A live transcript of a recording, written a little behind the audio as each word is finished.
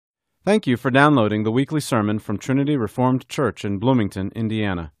Thank you for downloading the weekly sermon from Trinity Reformed Church in Bloomington,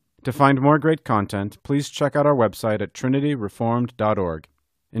 Indiana. To find more great content, please check out our website at trinityreformed.org.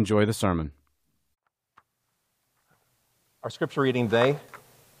 Enjoy the sermon. Our scripture reading today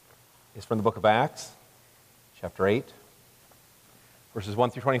is from the book of Acts, chapter 8, verses 1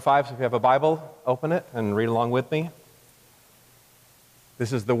 through 25. So if you have a Bible, open it and read along with me.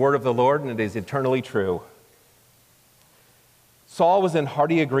 This is the word of the Lord, and it is eternally true. Saul was in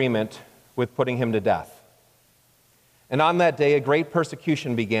hearty agreement with putting him to death. And on that day, a great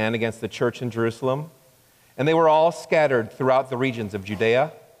persecution began against the church in Jerusalem, and they were all scattered throughout the regions of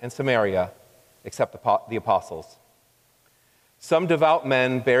Judea and Samaria, except the apostles. Some devout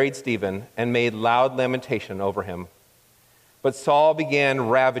men buried Stephen and made loud lamentation over him. But Saul began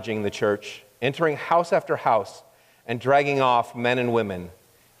ravaging the church, entering house after house, and dragging off men and women.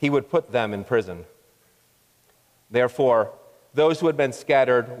 He would put them in prison. Therefore, those who had been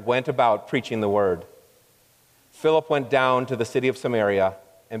scattered went about preaching the word. Philip went down to the city of Samaria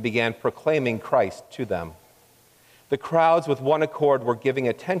and began proclaiming Christ to them. The crowds with one accord were giving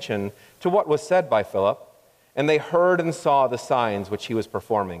attention to what was said by Philip, and they heard and saw the signs which he was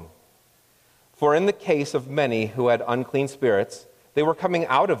performing. For in the case of many who had unclean spirits, they were coming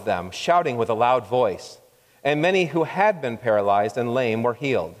out of them, shouting with a loud voice, and many who had been paralyzed and lame were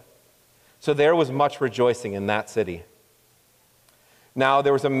healed. So there was much rejoicing in that city. Now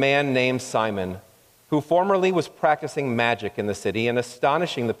there was a man named Simon, who formerly was practicing magic in the city and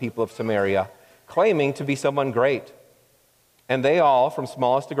astonishing the people of Samaria, claiming to be someone great. And they all, from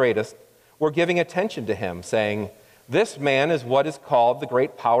smallest to greatest, were giving attention to him, saying, "This man is what is called the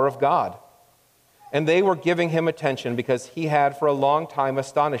great power of God." And they were giving him attention because he had for a long time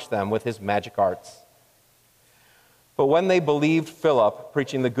astonished them with his magic arts. But when they believed Philip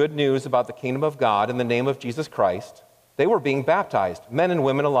preaching the good news about the kingdom of God in the name of Jesus Christ, they were being baptized, men and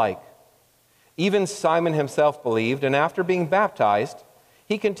women alike. Even Simon himself believed, and after being baptized,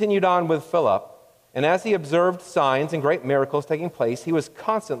 he continued on with Philip, and as he observed signs and great miracles taking place, he was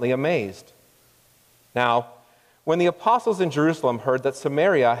constantly amazed. Now, when the apostles in Jerusalem heard that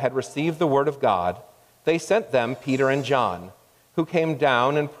Samaria had received the word of God, they sent them Peter and John, who came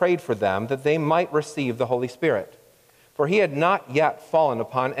down and prayed for them that they might receive the Holy Spirit. For he had not yet fallen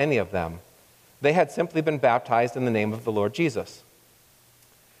upon any of them. They had simply been baptized in the name of the Lord Jesus.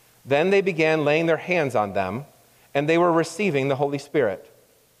 Then they began laying their hands on them, and they were receiving the Holy Spirit.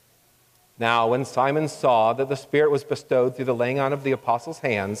 Now, when Simon saw that the Spirit was bestowed through the laying on of the apostles'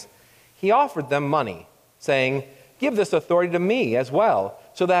 hands, he offered them money, saying, "Give this authority to me as well,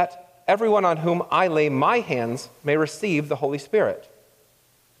 so that everyone on whom I lay my hands may receive the Holy Spirit."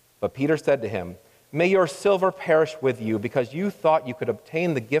 But Peter said to him, "May your silver perish with you, because you thought you could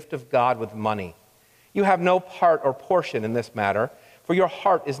obtain the gift of God with money. You have no part or portion in this matter, for your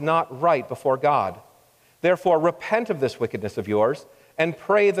heart is not right before God. Therefore, repent of this wickedness of yours, and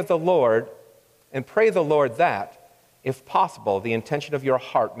pray the Lord that, if possible, the intention of your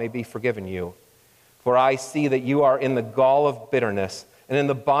heart may be forgiven you. For I see that you are in the gall of bitterness and in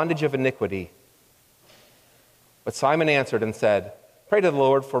the bondage of iniquity." But Simon answered and said, "Pray to the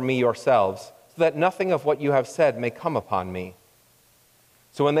Lord for me yourselves, so that nothing of what you have said may come upon me."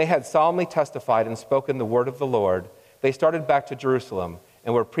 So when they had solemnly testified and spoken the word of the Lord, they started back to Jerusalem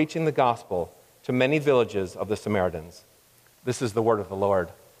and were preaching the gospel to many villages of the Samaritans. This is the word of the Lord.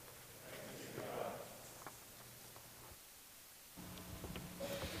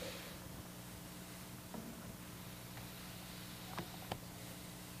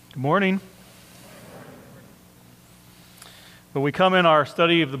 Good morning. But we come in our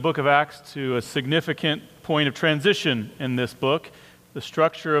study of the book of Acts to a significant point of transition in this book. The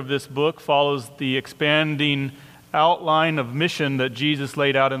structure of this book follows the expanding outline of mission that Jesus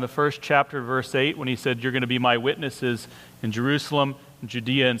laid out in the first chapter, verse 8, when he said, "You're going to be my witnesses in Jerusalem,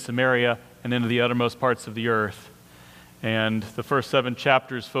 Judea, and Samaria, and into the uttermost parts of the earth." And the first 7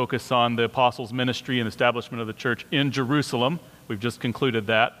 chapters focus on the apostles' ministry and establishment of the church in Jerusalem. We've just concluded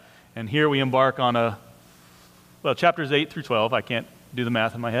that. And here we embark on chapters 8 through 12, I can't do the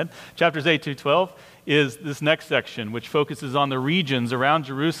math in my head. Chapters 8 through 12 is this next section, which focuses on the regions around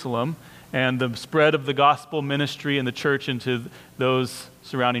Jerusalem and the spread of the gospel ministry and the church into those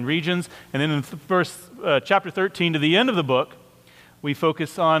surrounding regions. And then in chapter 13 to the end of the book, we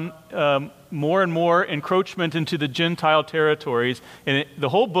focus on more and more encroachment into the Gentile territories. And the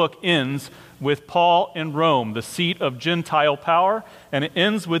whole book ends with Paul in Rome, the seat of Gentile power. And it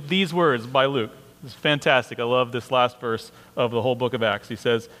ends with these words by Luke. It's fantastic. I love this last verse of the whole book of Acts. He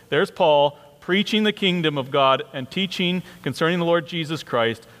says, "There's Paul preaching the kingdom of God and teaching concerning the Lord Jesus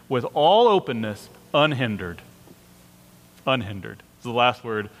Christ with all openness, unhindered." Unhindered. is the last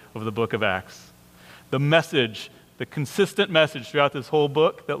word of the book of Acts. The message, the consistent message throughout this whole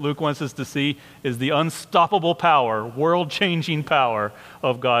book that Luke wants us to see is the unstoppable power, world-changing power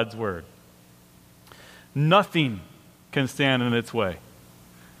of God's word. Nothing can stand in its way.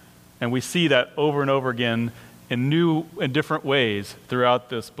 And we see that over and over again in new and different ways throughout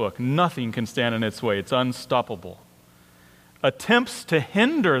this book. Nothing can stand in its way. It's unstoppable. Attempts to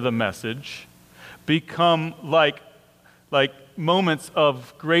hinder the message become like moments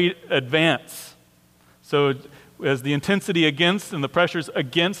of great advance. So as the intensity against and the pressures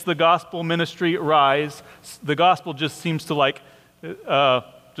against the gospel ministry rise, the gospel just seems to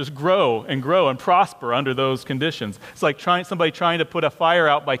just grow and prosper under those conditions. It's like somebody trying to put a fire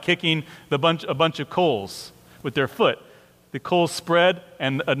out by kicking a bunch of coals with their foot. The coals spread,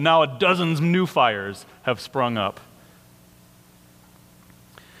 and now dozens of new fires have sprung up.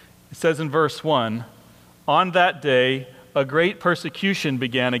 It says in verse 1, "On that day, a great persecution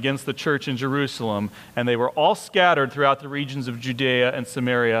began against the church in Jerusalem, and they were all scattered throughout the regions of Judea and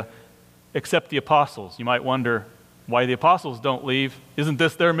Samaria, except the apostles." You might wonder why the apostles don't leave. Isn't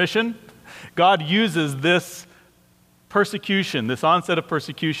this their mission? God uses this persecution, this onset of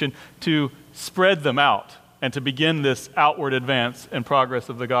persecution, to spread them out and to begin this outward advance and progress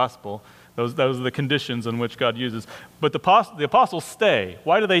of the gospel. Those are the conditions in which God uses. But the apostles stay.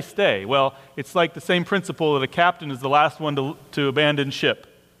 Why do they stay? Well, it's like the same principle that a captain is the last one to abandon ship.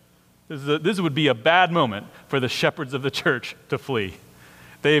 This would be a bad moment for the shepherds of the church to flee.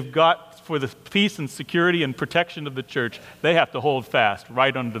 They've got, for the peace and security and protection of the church, they have to hold fast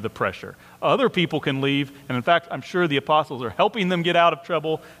right under the pressure. Other people can leave, and in fact, I'm sure the apostles are helping them get out of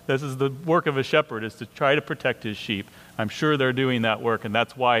trouble. This is the work of a shepherd, is to try to protect his sheep. I'm sure they're doing that work, and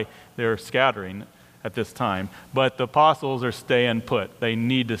that's why they're scattering at this time. But the apostles are staying put. They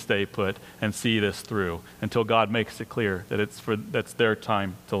need to stay put and see this through until God makes it clear that that's their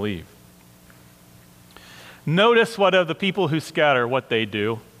time to leave. Notice what of the people who scatter, what they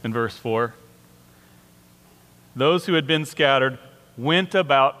do in verse 4. Those who had been scattered went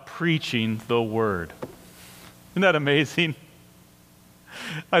about preaching the word. Isn't that amazing?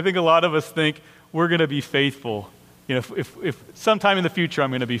 I think a lot of us think we're going to be faithful. You know, if sometime in the future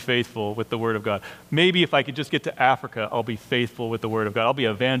I'm going to be faithful with the word of God. Maybe if I could just get to Africa, I'll be faithful with the word of God. I'll be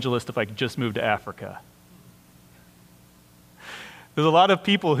an evangelist if I could just move to Africa. There's a lot of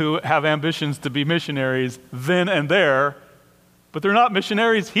people who have ambitions to be missionaries then and there, but they're not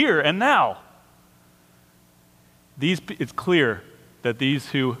missionaries here and now. It's clear that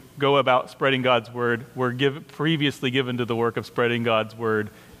these who go about spreading God's word were previously given to the work of spreading God's word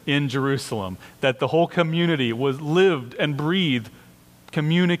in Jerusalem, that the whole community was lived and breathed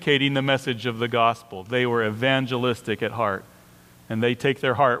communicating the message of the gospel. They were evangelistic at heart, and they take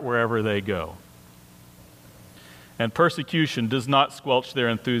their heart wherever they go. And persecution does not squelch their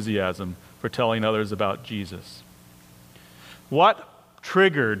enthusiasm for telling others about Jesus. What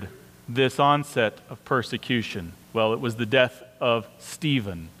triggered this onset of persecution? Well, it was the death of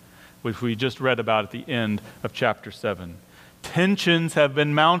Stephen, which we just read about at the end of chapter 7. Tensions have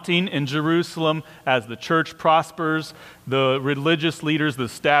been mounting in Jerusalem as the church prospers. The religious leaders, the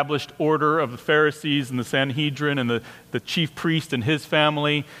established order of the Pharisees and the Sanhedrin and the chief priest and his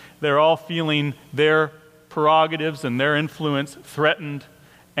family, they're all feeling their prerogatives and their influence threatened.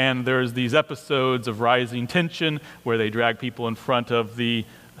 And there's these episodes of rising tension where they drag people in front of the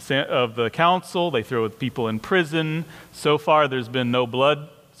council, they throw people in prison. So far there's been no blood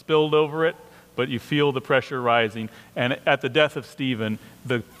spilled over it, but you feel the pressure rising. And at the death of Stephen,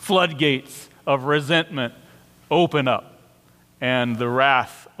 the floodgates of resentment open up, and the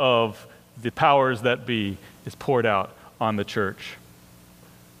wrath of the powers that be is poured out on the church.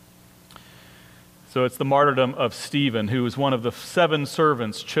 So it's the martyrdom of Stephen, who was one of the 7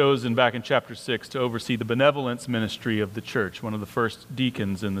 servants chosen back in chapter 6 to oversee the benevolence ministry of the church, one of the first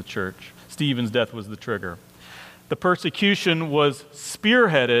deacons in the church. Stephen's death was the trigger. The persecution was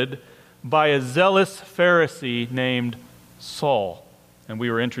spearheaded by a zealous Pharisee named Saul, and we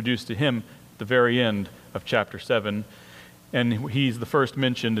were introduced to him at the very end of chapter 7, and he's the first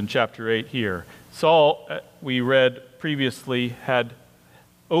mentioned in chapter 8 here. Saul, we read previously, had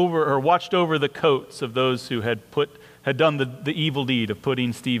watched over the coats of those who had done the evil deed of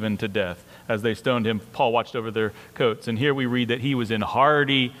putting Stephen to death. As they stoned him, Paul watched over their coats. And here we read that he was in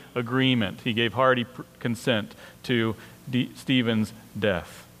hearty agreement. He gave hearty consent to Stephen's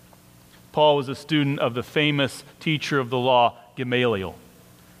death. Paul was a student of the famous teacher of the law, Gamaliel.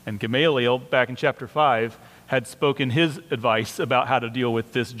 And Gamaliel, back in chapter 5, had spoken his advice about how to deal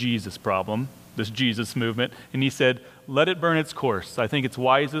with this Jesus problem, this Jesus movement. And he said, let it burn its course. I think it's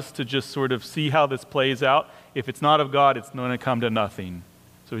wisest to just sort of see how this plays out. If it's not of God, it's going to come to nothing.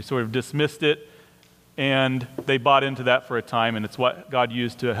 So he sort of dismissed it, and they bought into that for a time, and it's what God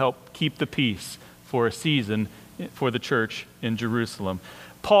used to help keep the peace for a season for the church in Jerusalem.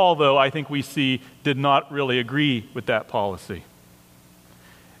 Paul, though, I think we see, did not really agree with that policy.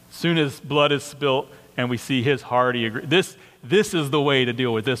 As soon as blood is spilt and we see his hearty agree, this is the way to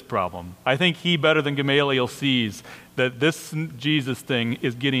deal with this problem. I think he, better than Gamaliel, sees that this Jesus thing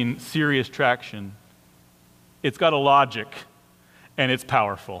is getting serious traction. It's got a logic, and it's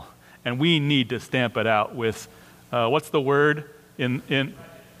powerful. And we need to stamp it out with, what's the word in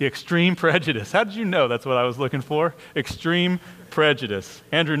the extreme prejudice? How did you know that's what I was looking for? Extreme prejudice.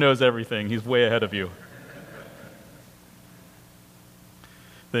 Andrew knows everything. He's way ahead of you.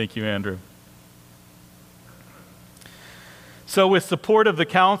 Thank you, Andrew. So with support of the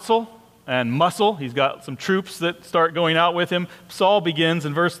council and muscle, he's got some troops that start going out with him. Saul begins,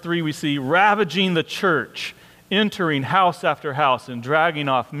 in verse 3 we see, ravaging the church, entering house after house and dragging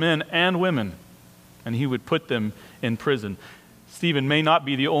off men and women, and he would put them in prison. Stephen may not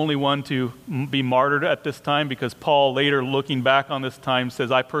be the only one to be martyred at this time, because Paul later, looking back on this time, says,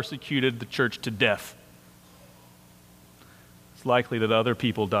 I persecuted the church to death. It's likely that other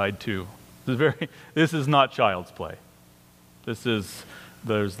people died too. This is not child's play.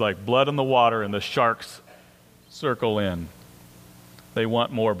 There's like blood in the water, and the sharks circle in. They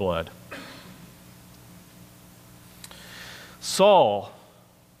want more blood. Saul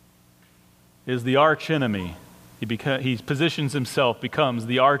is the archenemy. He positions himself, becomes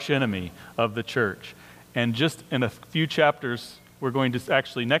the archenemy of the church. And just in a few chapters, we're going to,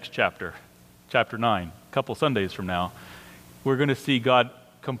 actually next chapter, chapter 9, a couple Sundays from now, we're going to see God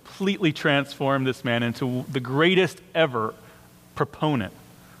completely transform this man into the greatest ever proponent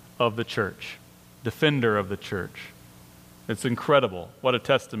of the church, defender of the church. It's incredible. What a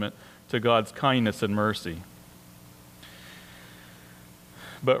testament to God's kindness and mercy.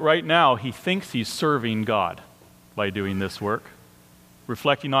 But right now, he thinks he's serving God by doing this work.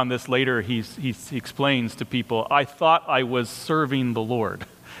 Reflecting on this later, he explains to people, I thought I was serving the Lord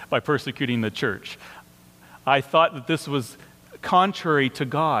by persecuting the church. I thought that this was contrary to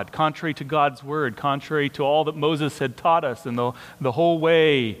God, contrary to God's word, contrary to all that Moses had taught us and the whole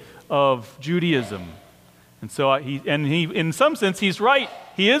way of Judaism. And so he, in some sense, he's right.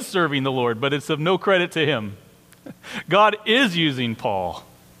 He is serving the Lord, but it's of no credit to him. God is using Paul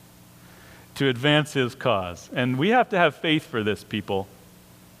to advance his cause. And we have to have faith for this, people.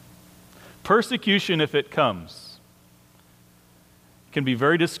 Persecution, if it comes, can be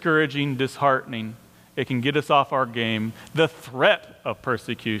very discouraging, disheartening. It can get us off our game. The threat of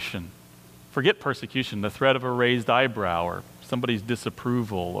persecution, forget persecution, the threat of a raised eyebrow or somebody's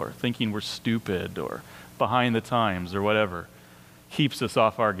disapproval or thinking we're stupid or behind the times or whatever, keeps us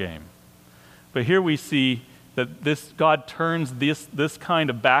off our game. But here we see that God turns this kind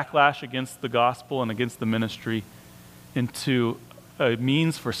of backlash against the gospel and against the ministry into a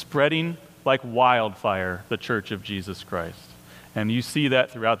means for spreading like wildfire the church of Jesus Christ. And you see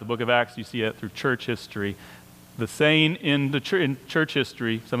that throughout the book of Acts. You see it through church history. The saying in church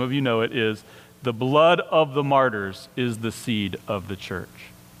history, some of you know it, is, the blood of the martyrs is the seed of the church.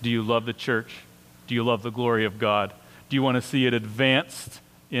 Do you love the church? Do you love the glory of God? Do you want to see it advanced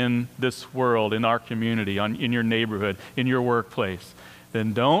in this world, in our community, in your neighborhood, in your workplace?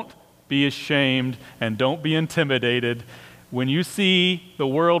 Then don't be ashamed and don't be intimidated. When you see the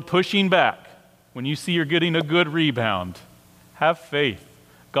world pushing back, when you see you're getting a good rebound, have faith.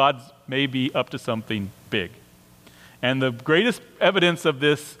 God may be up to something big. And the greatest evidence of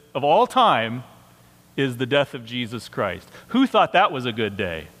this of all time is the death of Jesus Christ. Who thought that was a good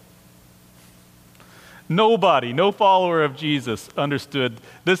day? Nobody, no follower of Jesus understood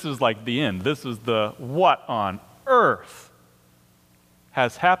this is like the end. This is the what on earth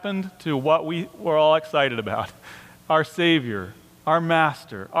has happened to what we were all excited about. Our Savior, our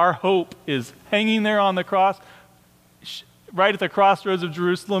Master, our hope is hanging there on the cross, right at the crossroads of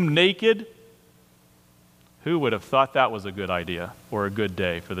Jerusalem, naked. Who would have thought that was a good idea or a good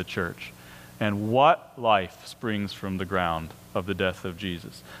day for the church? And what life springs from the ground of the death of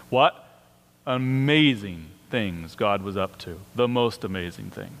Jesus? What amazing things God was up to, the most amazing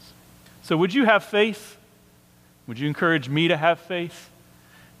things. So would you have faith? Would you encourage me to have faith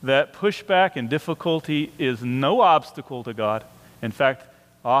that pushback and difficulty is no obstacle to God? In fact,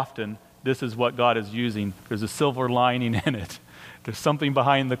 often this is what God is using. There's a silver lining in it. There's something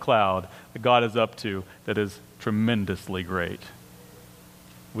behind the cloud that God is up to that is tremendously great.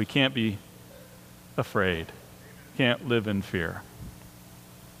 We can't be afraid. Can't live in fear.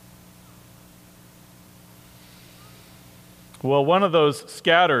 Well, one of those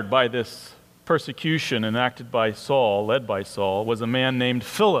scattered by this persecution enacted by Saul, led by Saul, was a man named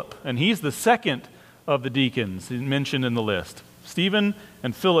Philip, and he's the second of the deacons mentioned in the list. Stephen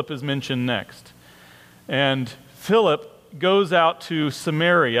and Philip is mentioned next. And Philip goes out to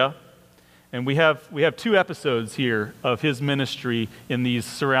Samaria, and we have 2 episodes here of his ministry in these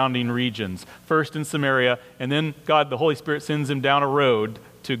surrounding regions. First in Samaria, and then the Holy Spirit sends him down a road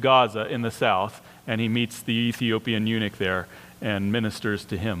to Gaza in the south, and he meets the Ethiopian eunuch there and ministers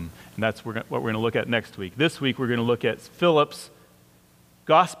to him. And that's what we're going to look at next week. This week we're going to look at Philip's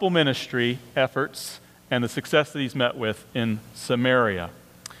gospel ministry efforts and the success that he's met with in Samaria.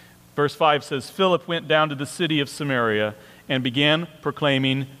 Verse 5 says, Philip went down to the city of Samaria and began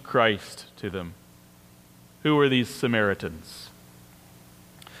proclaiming Christ to them. Who were these Samaritans?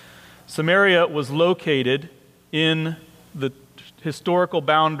 Samaria was located in the historical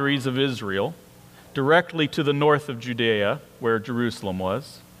boundaries of Israel, directly to the north of Judea, where Jerusalem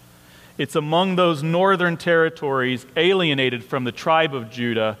was. It's among those northern territories alienated from the tribe of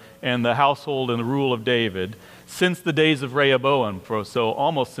Judah and the household and the rule of David since the days of Rehoboam, so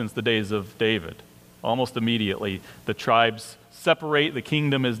almost since the days of David. Almost immediately, the tribes separate, the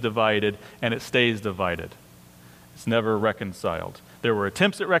kingdom is divided, and it stays divided. It's never reconciled. There were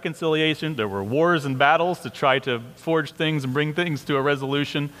attempts at reconciliation, there were wars and battles to try to forge things and bring things to a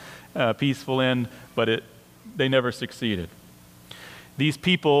resolution, peaceful end, but they never succeeded. These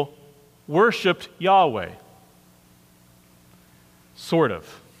people worshipped Yahweh. Sort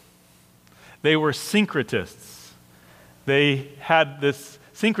of. They were syncretists. They had this,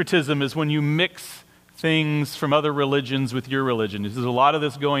 syncretism is when you mix things from other religions with your religion. There's a lot of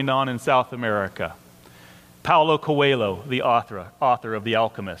this going on in South America. Paulo Coelho, the author of The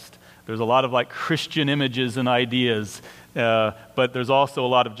Alchemist. There's a lot of like Christian images and ideas, but there's also a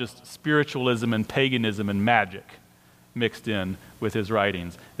lot of just spiritualism and paganism and magic mixed in with his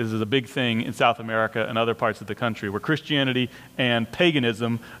writings. This is a big thing in South America and other parts of the country where Christianity and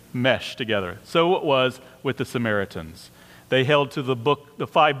paganism mesh together. So it was with the Samaritans. They held to the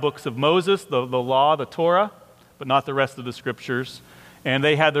 5 books of Moses, the law, the Torah, but not the rest of the scriptures. And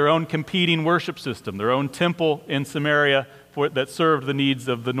they had their own competing worship system, their own temple in Samaria that served the needs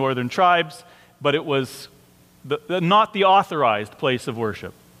of the northern tribes, but it was not the authorized place of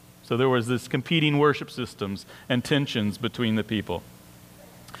worship. So there was this competing worship systems and tensions between the people.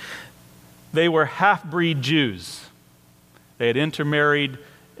 They were half-breed Jews. They had intermarried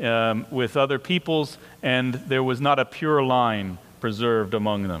with other peoples, and there was not a pure line preserved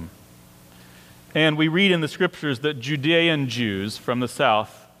among them. And we read in the scriptures that Judean Jews from the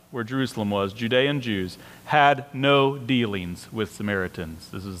south, where Jerusalem was, Judean Jews, had no dealings with Samaritans.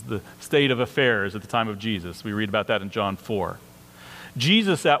 This is the state of affairs at the time of Jesus. We read about that in John 4.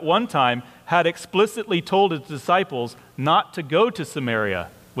 Jesus at one time had explicitly told his disciples not to go to Samaria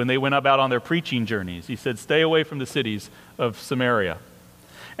when they went about on their preaching journeys. He said, stay away from the cities of Samaria.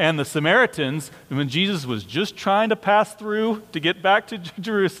 And the Samaritans, when Jesus was just trying to pass through to get back to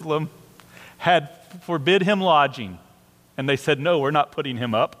Jerusalem, had forbid him lodging. And they said, no, we're not putting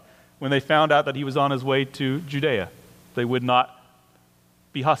him up. When they found out that he was on his way to Judea, they would not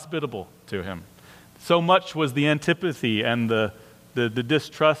be hospitable to him. So much was the antipathy and the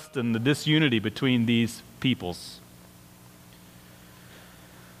distrust and the disunity between these peoples.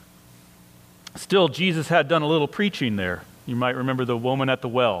 Still, Jesus had done a little preaching there. You might remember the woman at the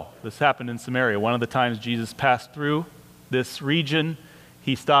well. This happened in Samaria. One of the times Jesus passed through this region,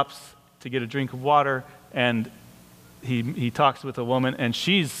 he stops to get a drink of water, and he talks with a woman, and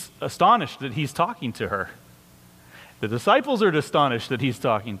she's astonished that he's talking to her. The disciples are astonished that he's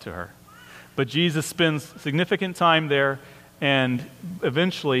talking to her. But Jesus spends significant time there, and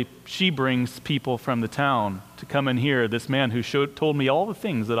eventually she brings people from the town to come and hear this man who told me all the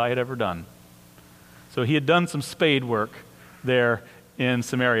things that I had ever done. So he had done some spade work there in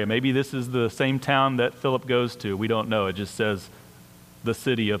Samaria. Maybe this is the same town that Philip goes to. We don't know. It just says the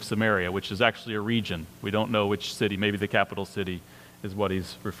city of Samaria, which is actually a region. We don't know which city. Maybe the capital city is what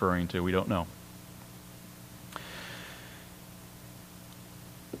he's referring to. We don't know.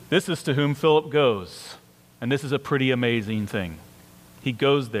 This is to whom Philip goes. And this is a pretty amazing thing. He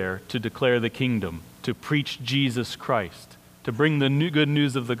goes there to declare the kingdom, to preach Jesus Christ, to bring the good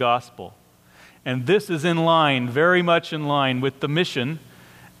news of the gospel. And this is in line, very much in line with the mission,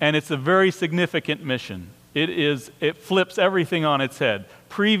 and it's a very significant mission. It flips everything on its head.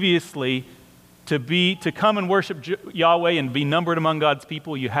 Previously, to come and worship Yahweh and be numbered among God's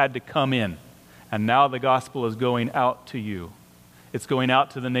people, you had to come in. And now the gospel is going out to you. It's going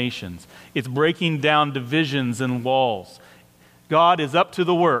out to the nations. It's breaking down divisions and walls. God is up to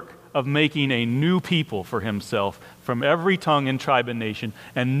the work of making a new people for himself from every tongue and tribe and nation,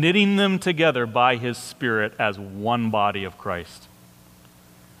 and knitting them together by his Spirit as one body of Christ.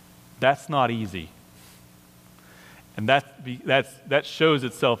 That's not easy. And that shows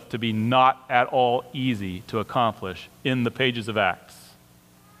itself to be not at all easy to accomplish in the pages of Acts.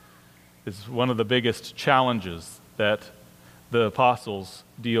 It's one of the biggest challenges that the apostles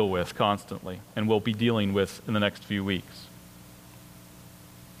deal with constantly and will be dealing with in the next few weeks.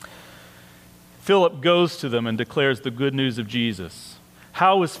 Philip goes to them and declares the good news of Jesus.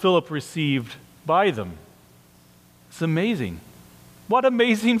 How is Philip received by them? It's amazing. What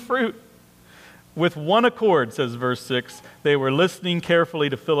amazing fruit. With one accord, says verse 6, they were listening carefully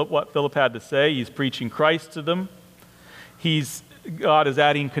to what Philip had to say. He's preaching Christ to them. God is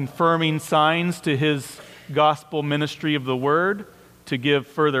adding confirming signs to his gospel ministry of the word to give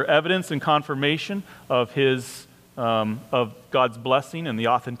further evidence and confirmation of of God's blessing and the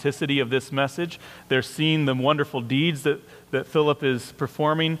authenticity of this message. They're seeing the wonderful deeds that Philip is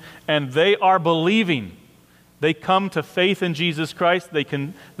performing, and they are believing. They come to faith in Jesus Christ.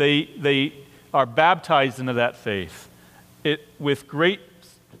 They are baptized into that faith. With great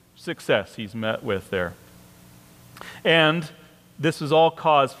success he's met with there. And this is all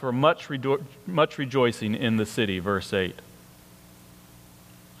cause for much rejoicing in the city, verse 8.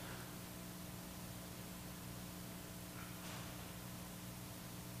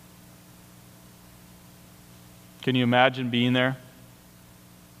 Can you imagine being there?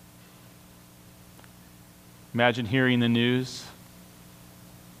 Imagine hearing the news.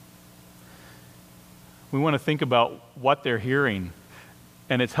 We want to think about what they're hearing,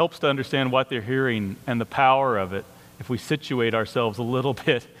 and it helps to understand what they're hearing and the power of it if we situate ourselves a little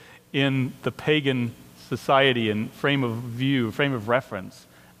bit in the pagan society and frame of reference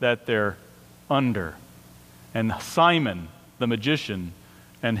that they're under. And Simon, the magician,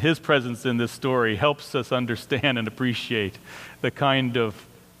 and his presence in this story helps us understand and appreciate the kind of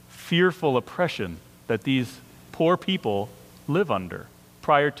fearful oppression that these poor people live under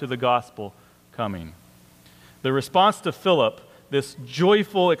prior to the gospel coming. The response to Philip, this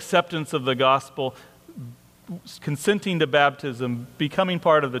joyful acceptance of the gospel, consenting to baptism, becoming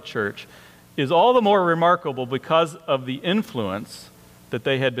part of the church, is all the more remarkable because of the influence that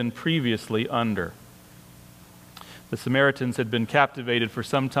they had been previously under. The Samaritans had been captivated for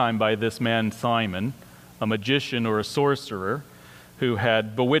some time by this man Simon, a magician or a sorcerer, who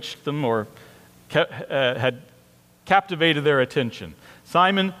had bewitched them or had captivated their attention.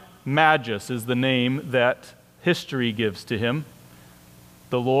 Simon Magus is the name that history gives to him.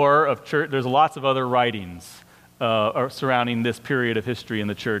 The lore of church, there's lots of other writings surrounding this period of history in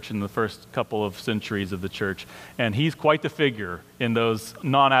the church in the first couple of centuries of the church. And he's quite the figure in those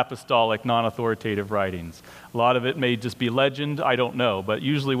non-apostolic, non-authoritative writings. A lot of it may just be legend, I don't know. But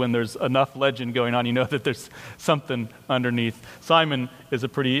usually when there's enough legend going on, you know that there's something underneath. Simon is a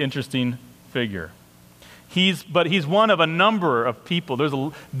pretty interesting figure. But he's one of a number of people.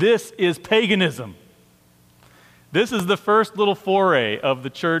 This is paganism. This is the first little foray of the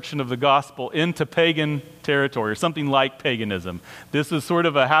church and of the gospel into pagan territory, or something like paganism. This is sort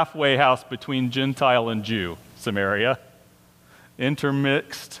of a halfway house between Gentile and Jew, Samaria.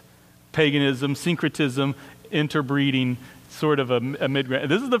 Intermixed paganism, syncretism, interbreeding, sort of a mid-ground.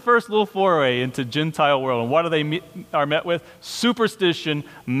 This is the first little foray into Gentile world. And what are met with? Superstition,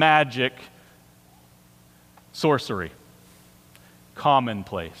 magic, sorcery.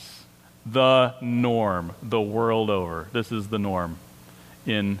 Commonplace. The norm, the world over. This is the norm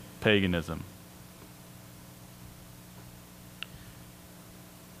in paganism.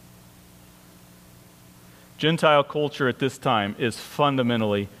 Gentile culture at this time is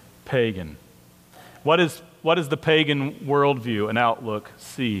fundamentally pagan. What is the pagan worldview and outlook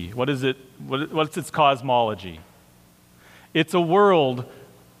see? What's its cosmology? It's a world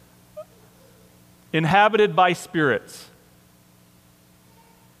inhabited by spirits.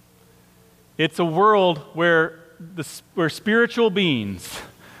 It's a world where spiritual beings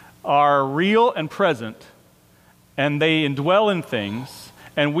are real and present, and they indwell in things,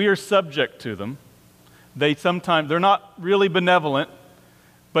 and we are subject to them. They're not really benevolent,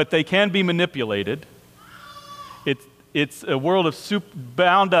 but they can be manipulated. It's a world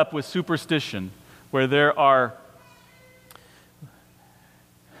bound up with superstition, where there are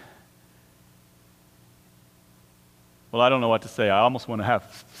I don't know what to say. I almost want to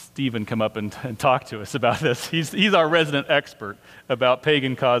have Stephen come up and talk to us about this. He's our resident expert about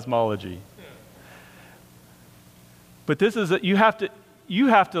pagan cosmology. But this is you have to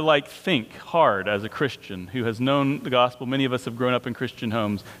think hard as a Christian who has known the gospel. Many of us have grown up in Christian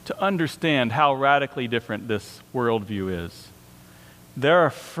homes to understand how radically different this worldview is. They're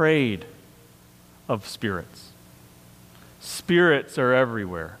afraid of spirits. Spirits are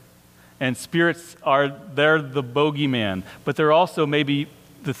everywhere. And spirits they're the bogeyman, but they're also maybe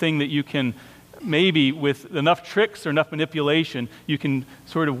the thing that you can, maybe with enough tricks or enough manipulation, you can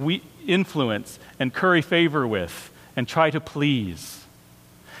sort of influence and curry favor with and try to please.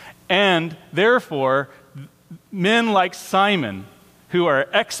 And therefore, men like Simon, who are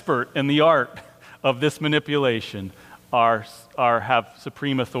expert in the art of this manipulation, have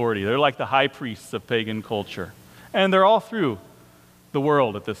supreme authority. They're like the high priests of pagan culture. And they're all through the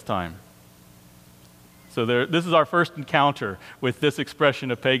world at this time. So this is our first encounter with this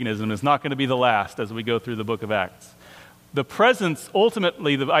expression of paganism. It's not going to be the last as we go through the book of Acts. The presence,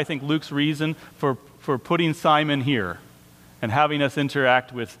 ultimately, I think Luke's reason for putting Simon here and having us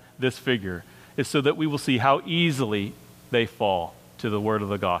interact with this figure is so that we will see how easily they fall to the word of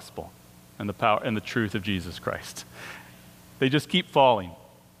the gospel and the power and the truth of Jesus Christ. They just keep falling.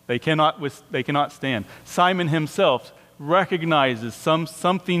 They cannot stand. Simon himself recognizes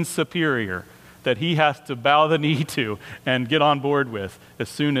something superior that he has to bow the knee to and get on board with as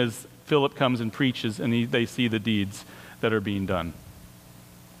soon as Philip comes and preaches and they see the deeds that are being done.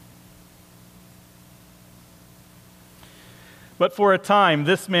 But for a time,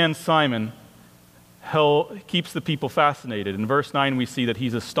 this man Simon keeps the people fascinated. In verse 9, we see that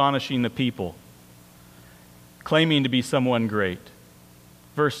he's astonishing the people, claiming to be someone great.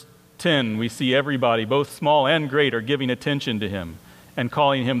 Verse 10, we see everybody, both small and great, are giving attention to him and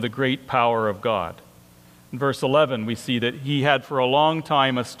calling him the great power of God. In verse 11, we see that he had for a long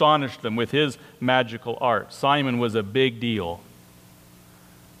time astonished them with his magical art. Simon was a big deal.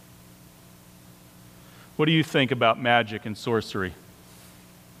 What do you think about magic and sorcery?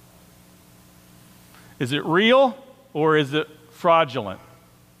 Is it real or is it fraudulent?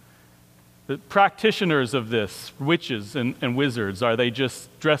 The practitioners of this, witches and wizards, are they just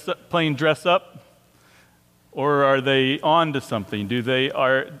plain dress up? Or are they on to something?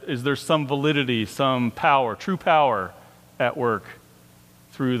 Is there some validity, some power, true power at work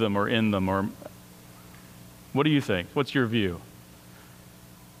through them or in them? Or what do you think? What's your view?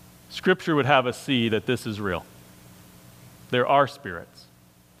 Scripture would have us see that this is real. There are spirits.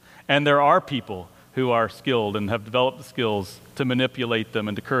 And there are people who are skilled and have developed the skills to manipulate them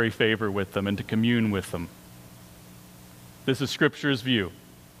and to curry favor with them and to commune with them. This is Scripture's view.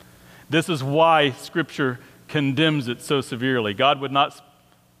 This is why Scripture condemns it so severely. God would not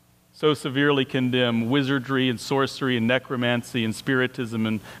so severely condemn wizardry and sorcery and necromancy and spiritism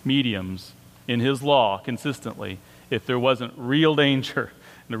and mediums in his law consistently if there wasn't real danger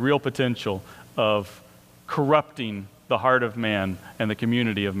and a real potential of corrupting the heart of man and the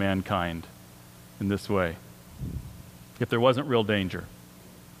community of mankind in this way. If there wasn't real danger.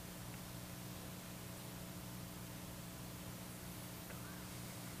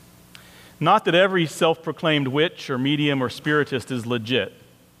 Not that every self-proclaimed witch or medium or spiritist is legit.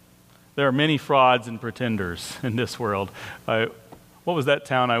 There are many frauds and pretenders in this world. What was that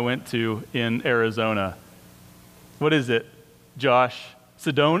town I went to in Arizona? What is it, Josh?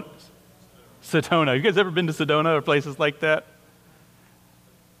 Sedona? Sedona. You guys ever been to Sedona or places like that?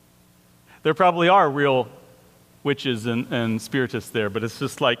 There probably are real witches and spiritists there, but it's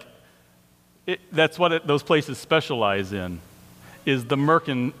just like, that's what those places specialize in. Is the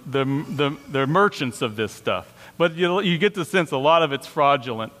merchants of this stuff. But you get the sense a lot of it's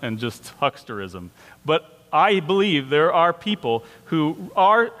fraudulent and just hucksterism. But I believe there are people who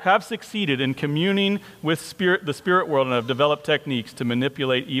have succeeded in communing with the spirit world and have developed techniques to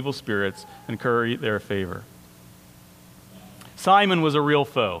manipulate evil spirits and curry their favor. Simon was a real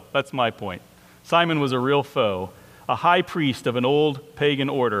foe. That's my point. Simon was a real foe, a high priest of an old pagan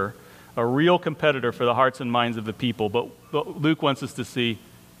order, a real competitor for the hearts and minds of the people. But Luke wants us to see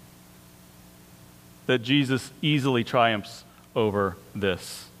that Jesus easily triumphs over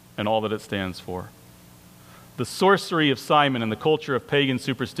this and all that it stands for. The sorcery of Simon and the culture of pagan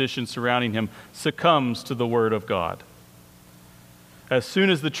superstition surrounding him succumbs to the word of God. As soon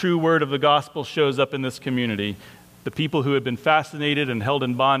as the true word of the gospel shows up in this community, the people who had been fascinated and held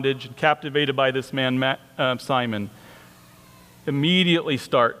in bondage and captivated by this man, Simon, immediately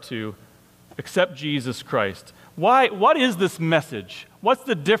start to accept Jesus Christ. Why? What is this message? What's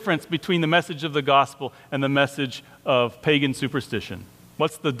the difference between the message of the gospel and the message of pagan superstition?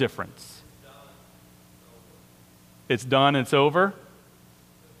 What's the difference? It's done, it's over?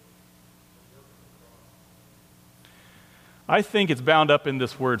 I think it's bound up in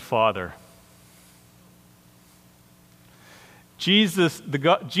this word Father. Jesus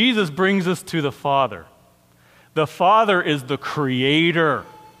brings us to the Father. The Father is the creator.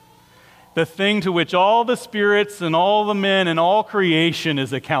 the thing to which all the spirits and all the men and all creation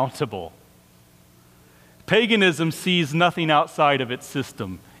is accountable. Paganism sees nothing outside of its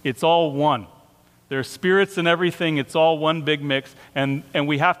system. It's all one. There's spirits and everything. It's all one big mix, and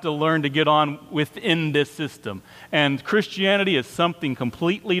we have to learn to get on within this system. And Christianity is something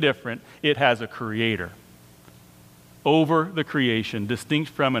completely different. It has a creator over the creation,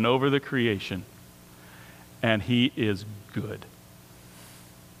 distinct from and over the creation. And he is good.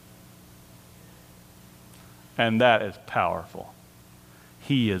 And that is powerful.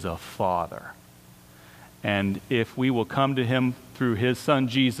 He is a father. And if we will come to him through his son,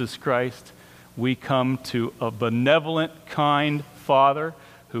 Jesus Christ, we come to a benevolent, kind Father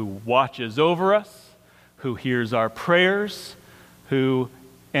who watches over us, who hears our prayers, who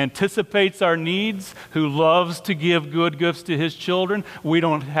anticipates our needs, who loves to give good gifts to his children. We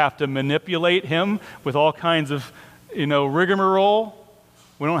don't have to manipulate him with all kinds of, rigmarole.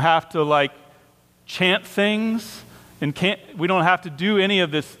 We don't have to chant things, and we don't have to do any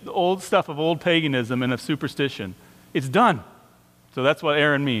of this old stuff of old paganism and of superstition. It's done. So that's what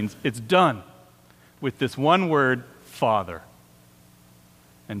Aaron means. It's done with this one word, Father.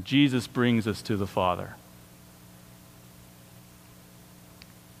 And Jesus brings us to the Father.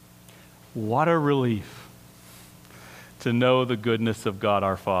 What a relief to know the goodness of God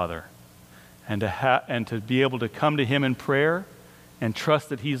our Father, and to be able to come to him in prayer and trust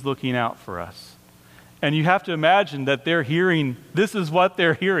that he's looking out for us. And you have to imagine that this is what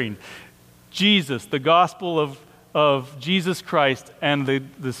they're hearing. Jesus, the gospel of Jesus Christ and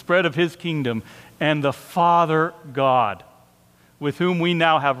the spread of his kingdom, and the Father God, with whom we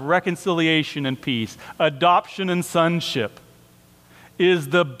now have reconciliation and peace, adoption and sonship, is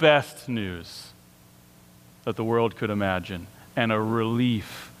the best news that the world could imagine, and a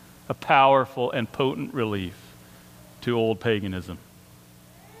relief, a powerful and potent relief to old paganism.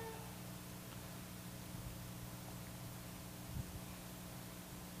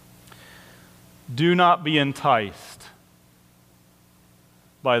 Do not be enticed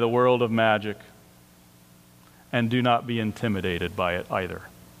by the world of magic, and do not be intimidated by it either.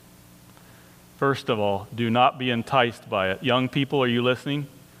 First of all, do not be enticed by it. Young people, are you listening?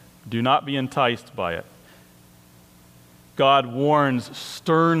 Do not be enticed by it. God warns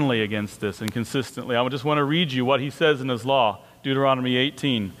sternly against this and consistently. I just want to read you what he says in his law, Deuteronomy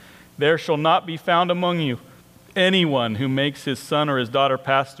 18. There shall not be found among you anyone who makes his son or his daughter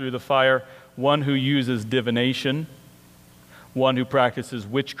pass through the fire, one who uses divination, one who practices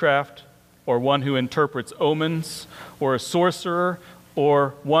witchcraft, or one who interprets omens, or a sorcerer,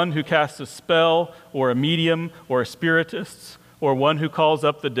 or one who casts a spell, or a medium, or a spiritist, or one who calls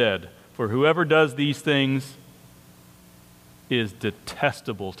up the dead. For whoever does these things is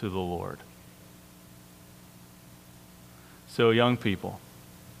detestable to the Lord. So, young people,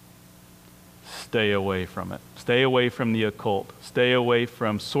 stay away from it. Stay away from the occult. Stay away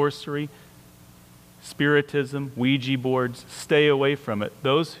from sorcery, spiritism, Ouija boards. Stay away from it.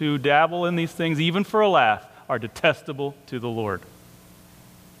 Those who dabble in these things, even for a laugh, are detestable to the Lord.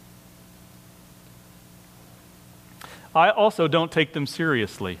 I also don't take them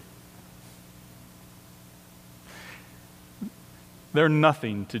seriously. They're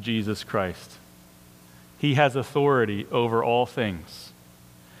nothing to Jesus Christ. He has authority over all things.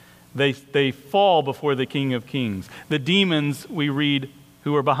 They fall before the King of Kings. The demons, we read,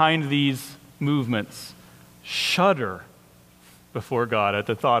 who are behind these movements, shudder before God at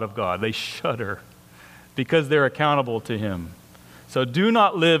the thought of God. They shudder because they're accountable to him. So do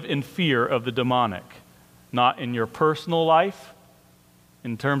not live in fear of the demonic, not in your personal life,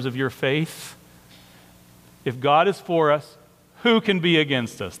 in terms of your faith. If God is for us, who can be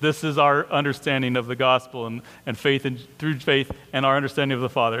against us? This is our understanding of the gospel and faith, and through faith and our understanding of the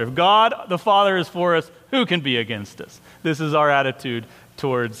Father. If God, the Father, is for us, who can be against us? This is our attitude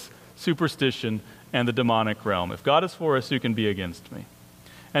towards superstition and the demonic realm. If God is for us, who can be against me?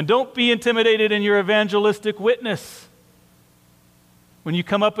 And don't be intimidated in your evangelistic witness. When you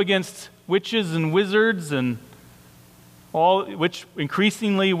come up against witches and wizards and all, which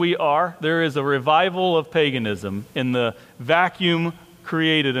increasingly we are, there is a revival of paganism in the vacuum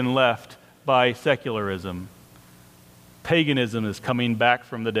created and left by secularism. Paganism is coming back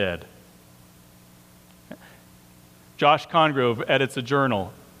from the dead. Josh Congrove edits a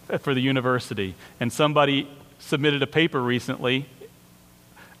journal for the university, and somebody submitted a paper recently,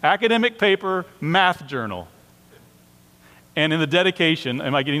 academic paper, math journal. And in the dedication,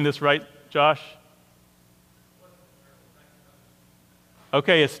 am I getting this right, Josh?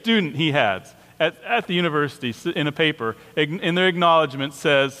 Okay, a student he has at the university in a paper, in their acknowledgement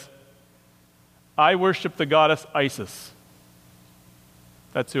says, I worship the goddess Isis.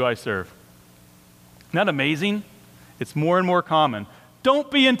 That's who I serve. Isn't that amazing? It's more and more common. Don't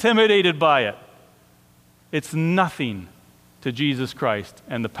be intimidated by it. It's nothing to Jesus Christ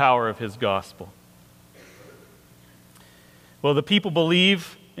and the power of his gospel. Well, the people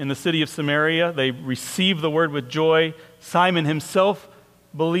believe in the city of Samaria. They receive the word with joy. Simon himself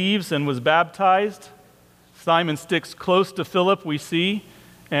believes and was baptized. Simon sticks close to Philip, we see,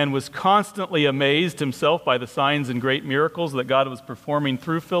 and was constantly amazed himself by the signs and great miracles that God was performing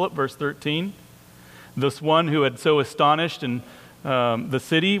through Philip, verse 13. This one who had so astonished in the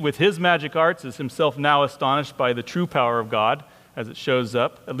city with his magic arts is himself now astonished by the true power of God as it shows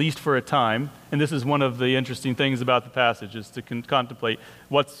up, at least for a time. And this is one of the interesting things about the passage, is to contemplate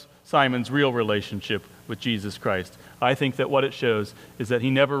what's Simon's real relationship with Jesus Christ. I think that what it shows is that he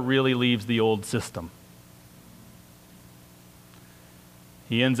never really leaves the old system.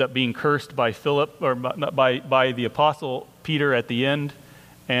 He ends up being cursed by Philip, or by the apostle Peter at the end,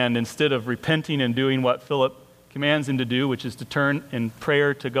 and instead of repenting and doing what Philip commands him to do, which is to turn in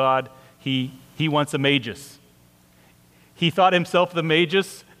prayer to God, he wants a magus. He thought himself the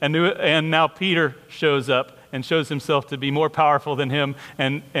magus, and now Peter shows up and shows himself to be more powerful than him,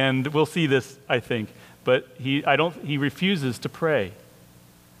 and we'll see this, I think. But he refuses to pray,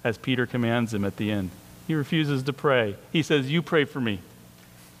 as Peter commands him at the end. He refuses to pray. He says, "You pray for me."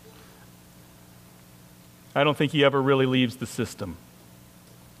 I don't think he ever really leaves the system.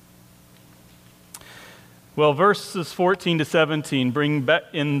 Well, verses 14 to 17 bring back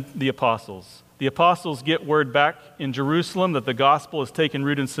in the apostles. The apostles get word back in Jerusalem that the gospel has taken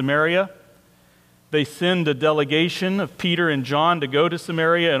root in Samaria. They send a delegation of Peter and John to go to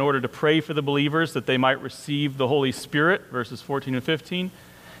Samaria in order to pray for the believers that they might receive the Holy Spirit, verses 14 and 15.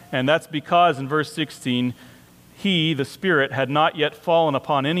 And that's because in verse 16, he, the Spirit, had not yet fallen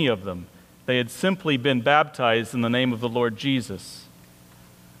upon any of them. They had simply been baptized in the name of the Lord Jesus.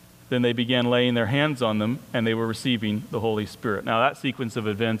 Then they began laying their hands on them, and they were receiving the Holy Spirit. Now, that sequence of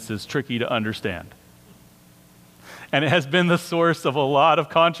events is tricky to understand. And it has been the source of a lot of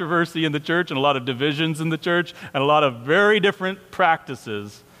controversy in the church and a lot of divisions in the church and a lot of very different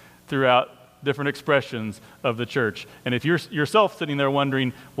practices throughout different expressions of the church. And if you're yourself sitting there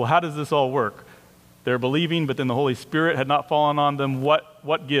wondering, well, how does this all work? They're believing, but then the Holy Spirit had not fallen on them.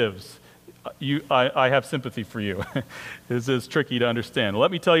 What gives? I have sympathy for you. This is tricky to understand.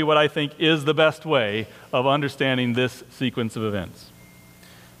 Let me tell you what I think is the best way of understanding this sequence of events.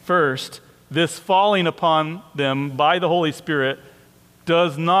 First, this falling upon them by the Holy Spirit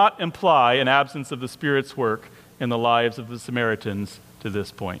does not imply an absence of the Spirit's work in the lives of the Samaritans to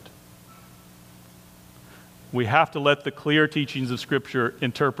this point. We have to let the clear teachings of Scripture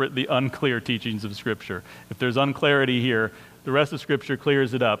interpret the unclear teachings of Scripture. If there's unclarity here, the rest of Scripture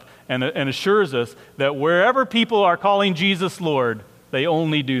clears it up and assures us that wherever people are calling Jesus Lord, they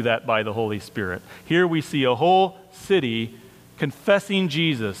only do that by the Holy Spirit. Here we see a whole city confessing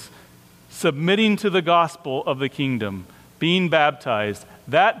Jesus, submitting to the gospel of the kingdom, being baptized.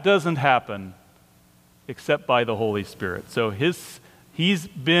 That doesn't happen except by the Holy Spirit. So He's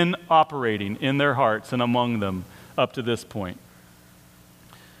been operating in their hearts and among them up to this point.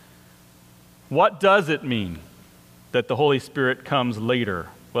 What does it mean that the Holy Spirit comes later?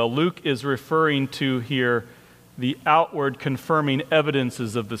 Well, Luke is referring to here the outward confirming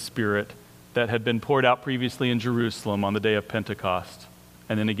evidences of the Spirit that had been poured out previously in Jerusalem on the day of Pentecost,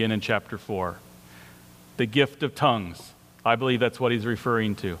 and then again in chapter 4. The gift of tongues. I believe that's what he's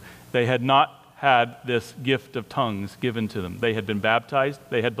referring to. They had not had this gift of tongues given to them. They had been baptized,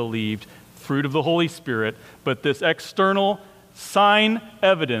 they had believed, fruit of the Holy Spirit, but this external sign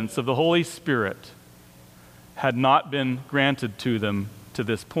evidence of the Holy Spirit had not been granted to them to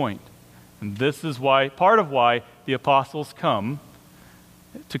this point. And this is why, part of why the apostles come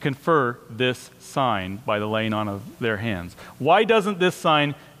to confer this sign by the laying on of their hands. Why doesn't this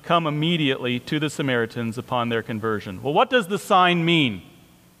sign come immediately to the Samaritans upon their conversion? Well, what does the sign mean?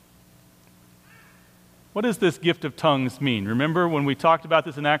 What does this gift of tongues mean? Remember when we talked about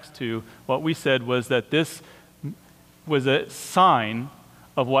this in Acts 2, what we said was that this was a sign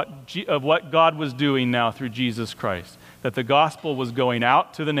of what God was doing now through Jesus Christ, that the gospel was going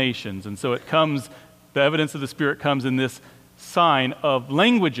out to the nations. And so the evidence of the Spirit comes in this sign of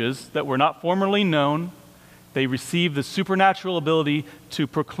languages that were not formerly known. They received the supernatural ability to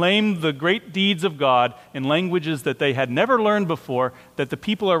proclaim the great deeds of God in languages that they had never learned before, that the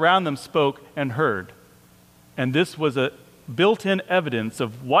people around them spoke and heard. And this was a built-in evidence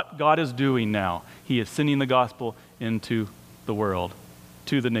of what God is doing now. He is sending the gospel into the world,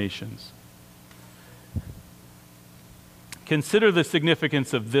 to the nations. Consider the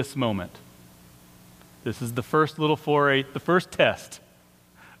significance of this moment. This is the first little foray, the first test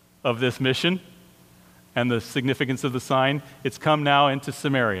of this mission. and the significance of the sign. It's come now into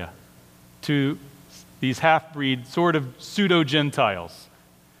Samaria to these half-breed sort of pseudo-Gentiles.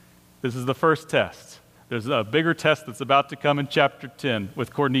 This is the first test. There's a bigger test that's about to come in chapter 10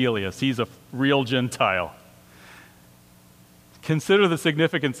 with Cornelius. He's a real Gentile. Consider the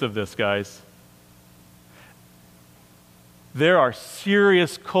significance of this, guys. There are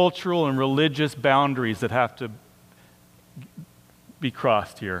serious cultural and religious boundaries that have to be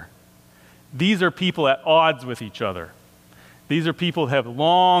crossed here. These are people at odds with each other. These are people who have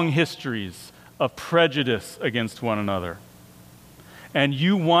long histories of prejudice against one another. And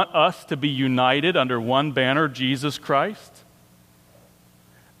you want us to be united under one banner, Jesus Christ?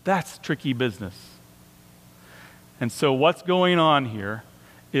 That's tricky business. And so what's going on here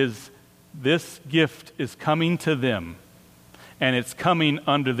is this gift is coming to them, and it's coming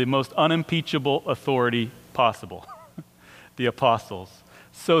under the most unimpeachable authority possible, the apostles,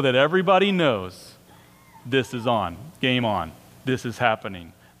 so that everybody knows this is on, game on, this is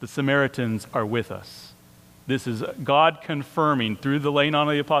happening. The Samaritans are with us. This is God confirming through the laying on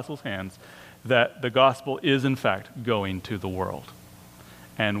of the apostles' hands that the gospel is in fact going to the world.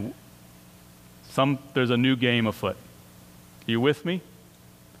 And there's a new game afoot. Are you with me?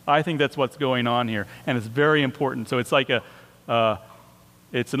 I think that's what's going on here, and it's very important. So it's like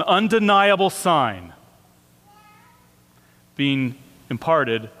it's an undeniable sign being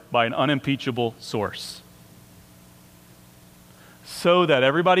imparted by an unimpeachable source, so that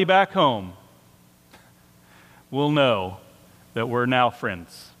everybody back home will know that we're now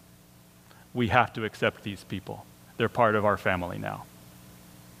friends. We have to accept these people. They're part of our family now.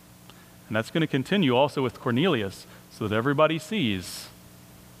 And that's going to continue also with Cornelius, so that everybody sees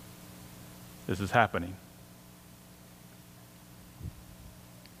this is happening.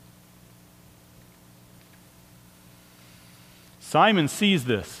 Simon sees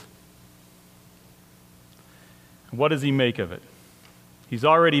this. What does he make of it? He's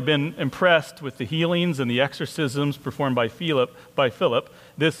already been impressed with the healings and the exorcisms performed by Philip.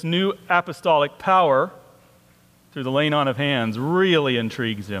 This new apostolic power through the laying on of hands really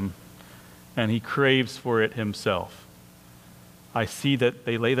intrigues him, and he craves for it himself. I see that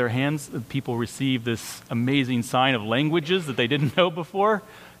they lay their hands, and people receive this amazing sign of languages that they didn't know before.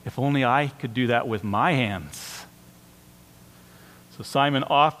 If only I could do that with my hands. So Simon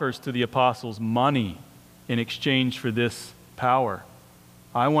offers to the apostles money in exchange for this power.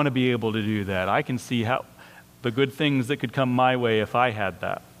 I want to be able to do that. I can see how the good things that could come my way if I had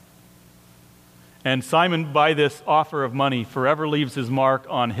that. And Simon, by this offer of money, forever leaves his mark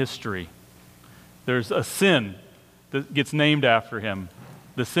on history. There's a sin that gets named after him,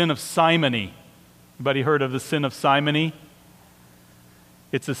 the sin of simony. Anybody heard of the sin of simony?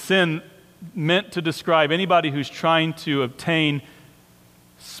 It's a sin meant to describe anybody who's trying to obtain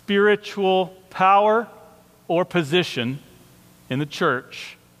spiritual power or position in the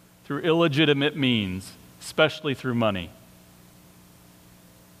church through illegitimate means, especially through money.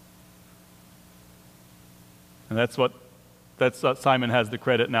 And that's what Simon has the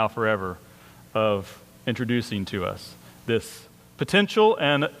credit now forever of introducing to us, this potential,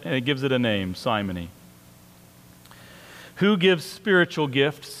 and it gives it a name, simony. Who gives spiritual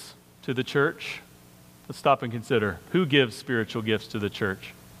gifts to the church? Let's stop and consider. Who gives spiritual gifts to the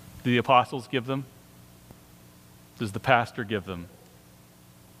church? Do the apostles give them? Does the pastor give them?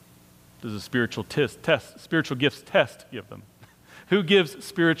 Does a spiritual gifts test give them? Who gives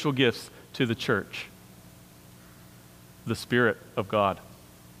spiritual gifts to the church? The Spirit of God.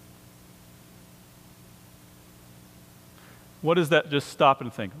 What does that, just stop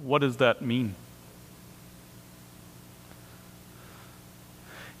and think, what does that mean?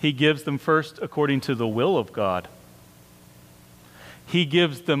 He gives them first according to the will of God. He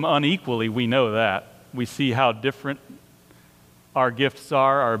gives them unequally, we know that. We see how different our gifts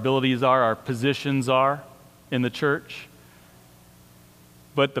are, our abilities are, our positions are in the church.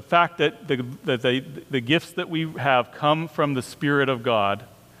 But the fact that the gifts that we have come from the Spirit of God,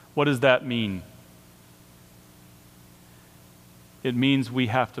 what does that mean? It means we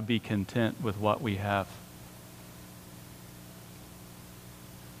have to be content with what we have.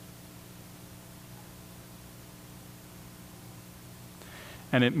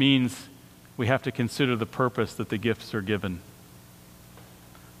 And it means we have to consider the purpose that the gifts are given.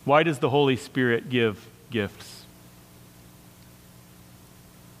 Why does the Holy Spirit give gifts?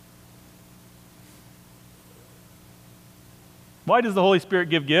 Why does the Holy Spirit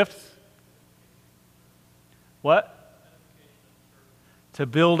give gifts? What? To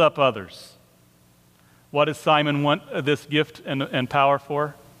build up others. What does Simon want this gift and power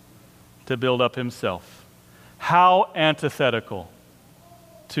for? To build up himself. How antithetical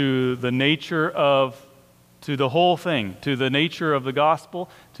to the nature of to the whole thing, to the nature of the gospel,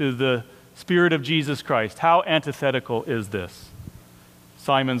 to the Spirit of Jesus Christ. How antithetical is this?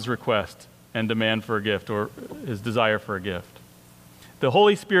 Simon's request and demand for a gift, or his desire for a gift. The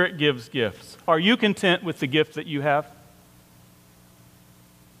Holy Spirit gives gifts. Are you content with the gift that you have?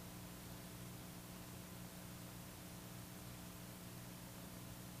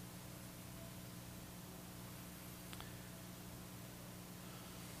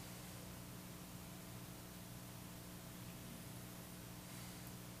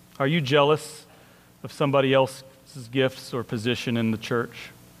 Are you jealous of somebody else's gifts or position in the church?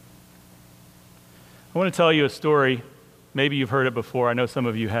 I want to tell you a story. Maybe you've heard it before. I know some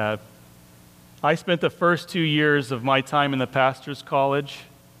of you have. I spent the first 2 years of my time in the pastor's college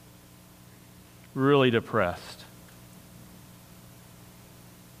really depressed.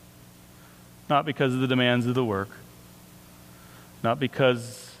 Not because of the demands of the work. Not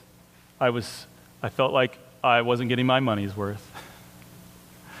because I felt like I wasn't getting my money's worth.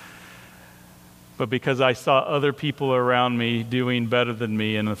 But because I saw other people around me doing better than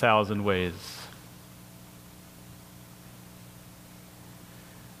me in 1,000 ways.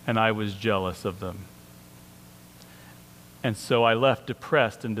 And I was jealous of them. And so I left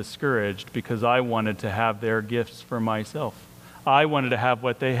depressed and discouraged because I wanted to have their gifts for myself. I wanted to have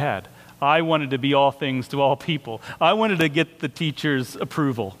what they had. I wanted to be all things to all people. I wanted to get the teacher's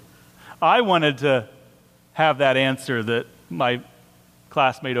approval. I wanted to have that answer that my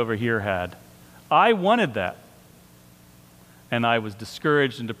classmate over here had. I wanted that. And I was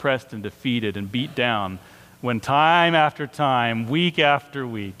discouraged and depressed and defeated and beat down when time after time, week after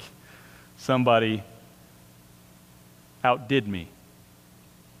week, somebody outdid me.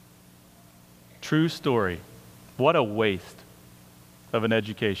 True story. What a waste of an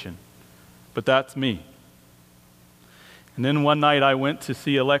education. But that's me. And then one night I went to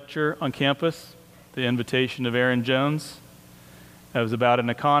see a lecture on campus, the invitation of Aaron Jones. It was about an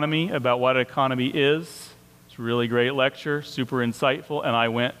economy, about what an economy is. It's a really great lecture, super insightful, and I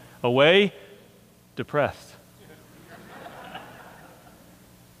went away depressed.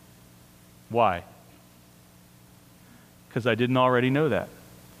 Why? Because I didn't already know that.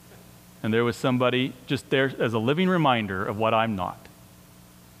 And there was somebody just there as a living reminder of what I'm not.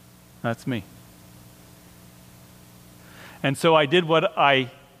 That's me. And so I did what I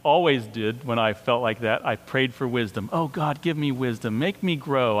always did when I felt like that. I prayed for wisdom. Oh, God, give me wisdom. Make me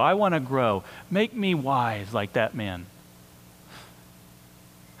grow. I want to grow. Make me wise like that man.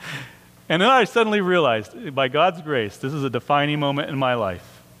 And then I suddenly realized, by God's grace, this is a defining moment in my life.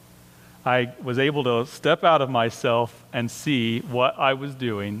 I was able to step out of myself and see what I was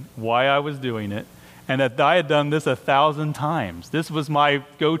doing, why I was doing it, and that I had done this 1,000 times. This was my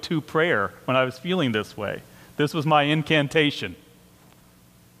go-to prayer when I was feeling this way. This was my incantation.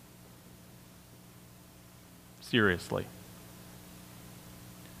 Seriously.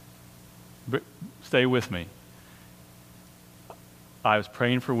 But stay with me. I was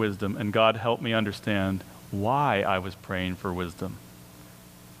praying for wisdom, and God helped me understand why I was praying for wisdom.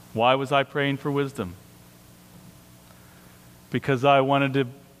 Why was I praying for wisdom? Because I wanted to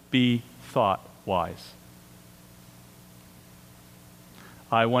be thought wise.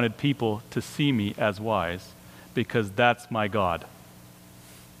 I wanted people to see me as wise because that's my God.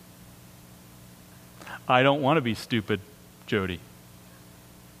 I don't want to be stupid, Jody.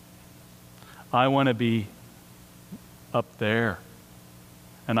 I want to be up there.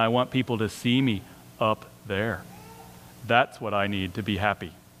 And I want people to see me up there. That's what I need to be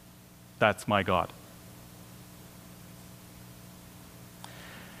happy. That's my God.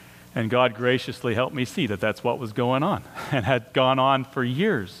 And God graciously helped me see that that's what was going on and had gone on for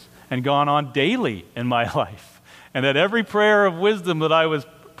years and gone on daily in my life. And that every prayer of wisdom that I was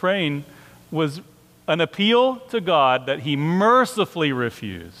praying was an appeal to God that He mercifully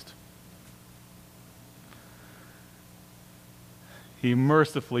refused. He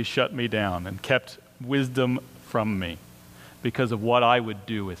mercifully shut me down and kept wisdom from me because of what I would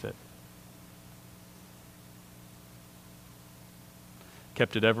do with it.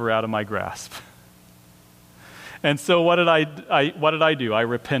 Kept it ever out of my grasp. And so what did I do? I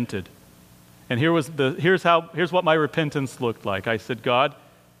repented. And here's what my repentance looked like. I said, God,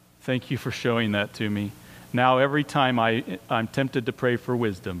 thank you for showing that to me. Now every time I'm tempted to pray for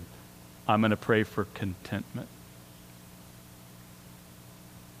wisdom, I'm going to pray for contentment.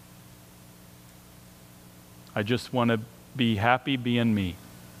 I just want to be happy being me,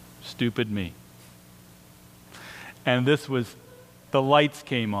 stupid me. And the lights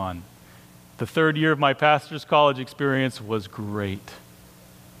came on. The third year of my pastor's college experience was great.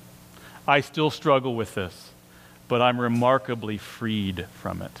 I still struggle with this, but I'm remarkably freed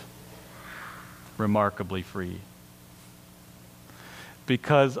from it. remarkably free.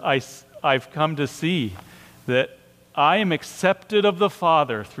 Because I've come to see that I am accepted of the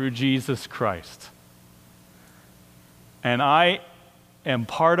Father through Jesus Christ. And I am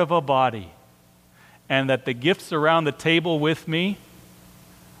part of a body. And that the gifts around the table with me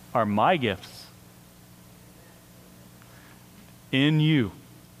are my gifts. In you.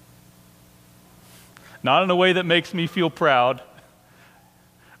 Not in a way that makes me feel proud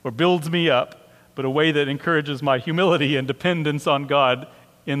or builds me up, but a way that encourages my humility and dependence on God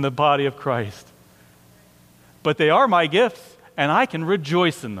in the body of Christ. But they are my gifts, and I can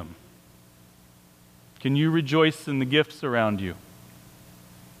rejoice in them. Can you rejoice in the gifts around you?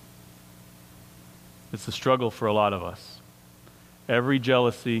 It's a struggle for a lot of us. Every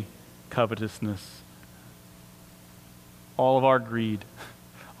jealousy, covetousness, all of our greed,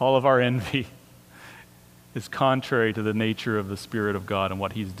 all of our envy is contrary to the nature of the Spirit of God and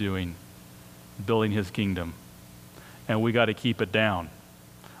what He's doing, building His kingdom. And we got to keep it down.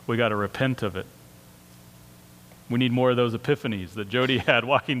 We got to repent of it. We need more of those epiphanies that Jody had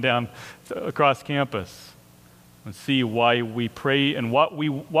walking down across campus, and see why we pray and what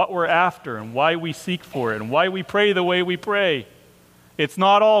we're after and why we seek for it and why we pray the way we pray. It's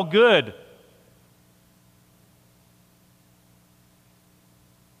not all good.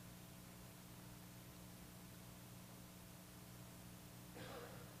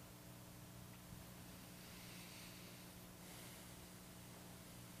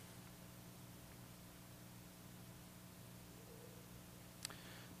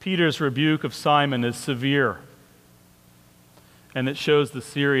 Peter's rebuke of Simon is severe, and it shows the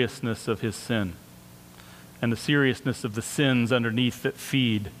seriousness of his sin and the seriousness of the sins underneath that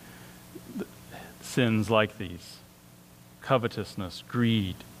feed sins like these: covetousness,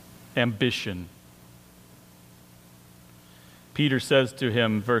 greed, ambition. Peter says to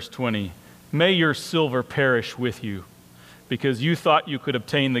him, verse 20, "May your silver perish with you, because you thought you could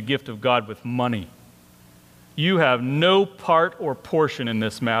obtain the gift of God with money. You have no part or portion in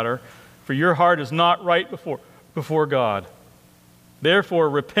this matter, for your heart is not right before God. Therefore,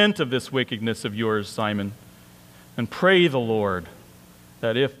 repent of this wickedness of yours, Simon, and pray the Lord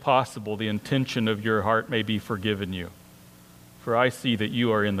that, if possible, the intention of your heart may be forgiven you. For I see that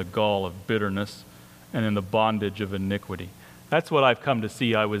you are in the gall of bitterness and in the bondage of iniquity." That's what I've come to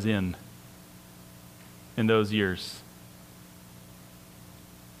see I was in those years.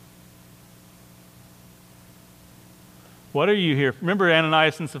 What are you here? Remember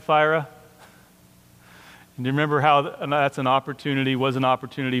Ananias and Sapphira? And do you remember how that's an opportunity, was an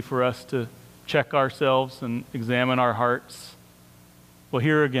opportunity for us to check ourselves and examine our hearts? Well,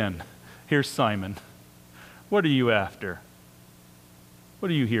 here again, here's Simon. What are you after?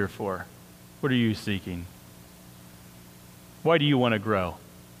 What are you here for? What are you seeking? Why do you want to grow?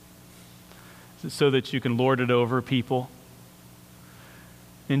 Is it so that you can lord it over people?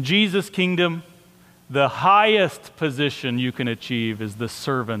 In Jesus' kingdom, the highest position you can achieve is the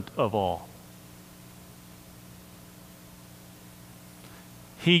servant of all.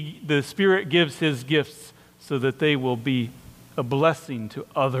 The Spirit gives His gifts so that they will be a blessing to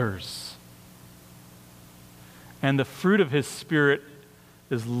others. And the fruit of His Spirit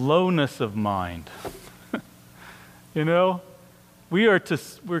is lowness of mind. You know, we're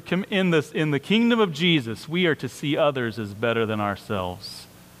in the kingdom of Jesus, we are to see others as better than ourselves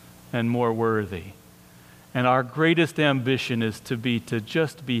and more worthy. And our greatest ambition is to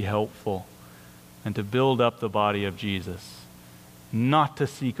just be helpful and to build up the body of Jesus, not to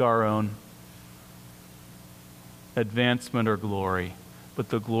seek our own advancement or glory, but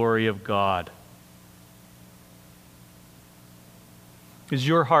the glory of God. Is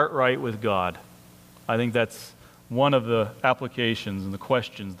your heart right with God? I think that's one of the applications and the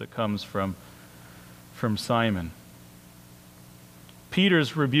questions that comes from Simon.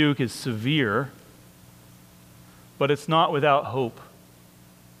 Peter's rebuke is severe, but it's not without hope.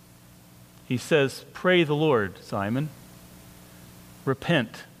 He says, "Pray the Lord, Simon.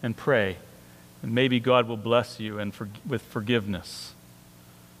 Repent and pray, and maybe God will bless you with forgiveness.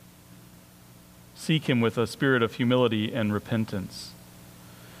 Seek Him with a spirit of humility and repentance."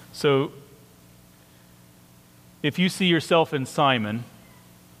 So, if you see yourself in Simon,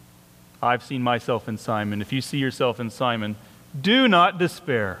 I've seen myself in Simon. If you see yourself in Simon, do not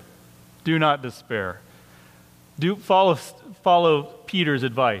despair. Do not despair. Follow Peter's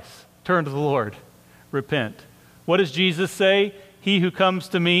advice. Turn to the Lord. Repent. What does Jesus say? "He who comes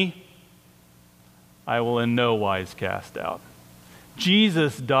to me, I will in no wise cast out."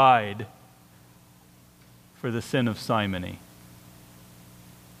 Jesus died for the sin of simony.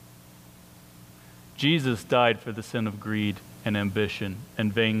 Jesus died for the sin of greed and ambition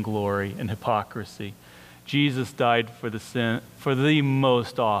and vainglory and hypocrisy. Jesus died for the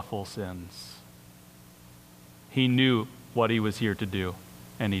most awful sins. He knew what he was here to do,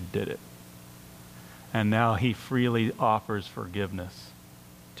 and he did it. And now he freely offers forgiveness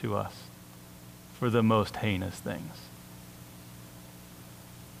to us for the most heinous things.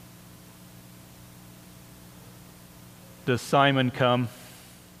 Does Simon come?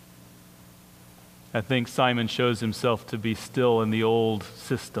 I think Simon shows himself to be still in the old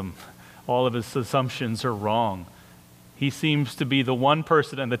system. All of his assumptions are wrong. He seems to be the one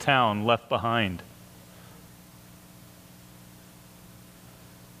person in the town left behind.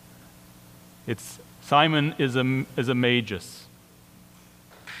 Simon is a magus.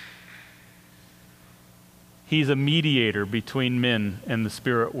 He's a mediator between men and the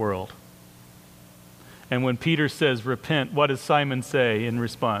spirit world. And when Peter says, repent, what does Simon say in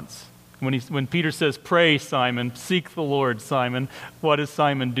response? When Peter says, pray, Simon, seek the Lord, Simon, what does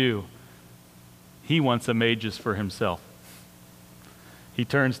Simon do? He wants a magus for himself. He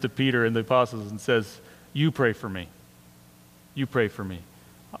turns to Peter and the apostles and says, you pray for me. You pray for me.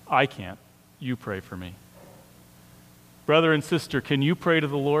 I can't. You pray for me. Brother and sister, can you pray to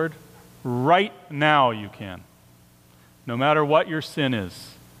the Lord? Right now you can. No matter what your sin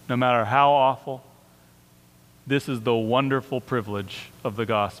is, no matter how awful, this is the wonderful privilege of the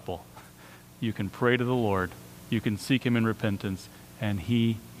gospel. You can pray to the Lord, you can seek him in repentance, and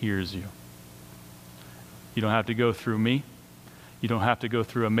he hears you. You don't have to go through me. You don't have to go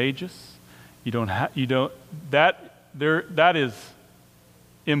through a magus. That is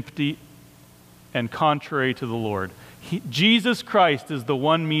empty and contrary to the Lord. Jesus Christ is the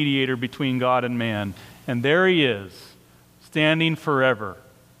one mediator between God and man, and there he is, standing forever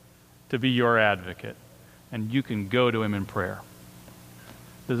to be your advocate, and you can go to him in prayer.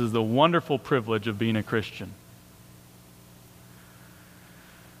 This is the wonderful privilege of being a Christian.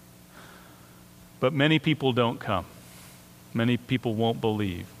 But many people don't come. Many people won't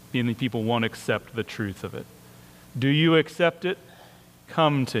believe. Many people won't accept the truth of it. Do you accept it?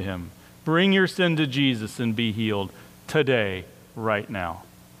 Come to him. Bring your sin to Jesus and be healed today, right now.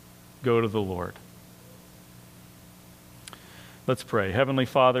 Go to the Lord. Let's pray. Heavenly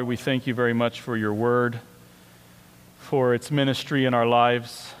Father, we thank you very much for your word, for its ministry in our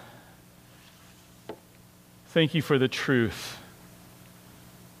lives. Thank you for the truth.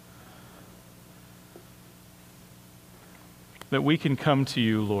 That we can come to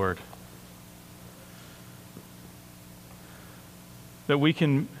you, Lord. That we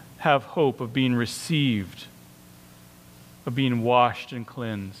can have hope of being received, of being washed and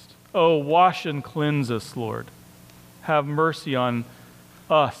cleansed. Oh, wash and cleanse us, Lord. Have mercy on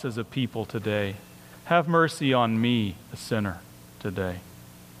us as a people today. Have mercy on me, a sinner, today.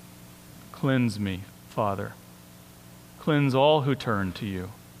 Cleanse me, Father. Cleanse all who turn to you.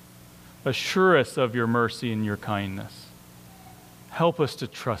 Assure us of your mercy and your kindness. Help us to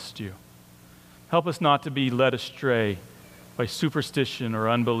trust you. Help us not to be led astray by superstition or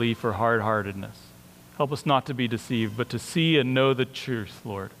unbelief or hard-heartedness. Help us not to be deceived, but to see and know the truth,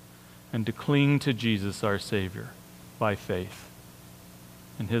 Lord, and to cling to Jesus, our Savior, by faith.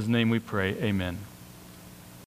 In his name we pray, amen.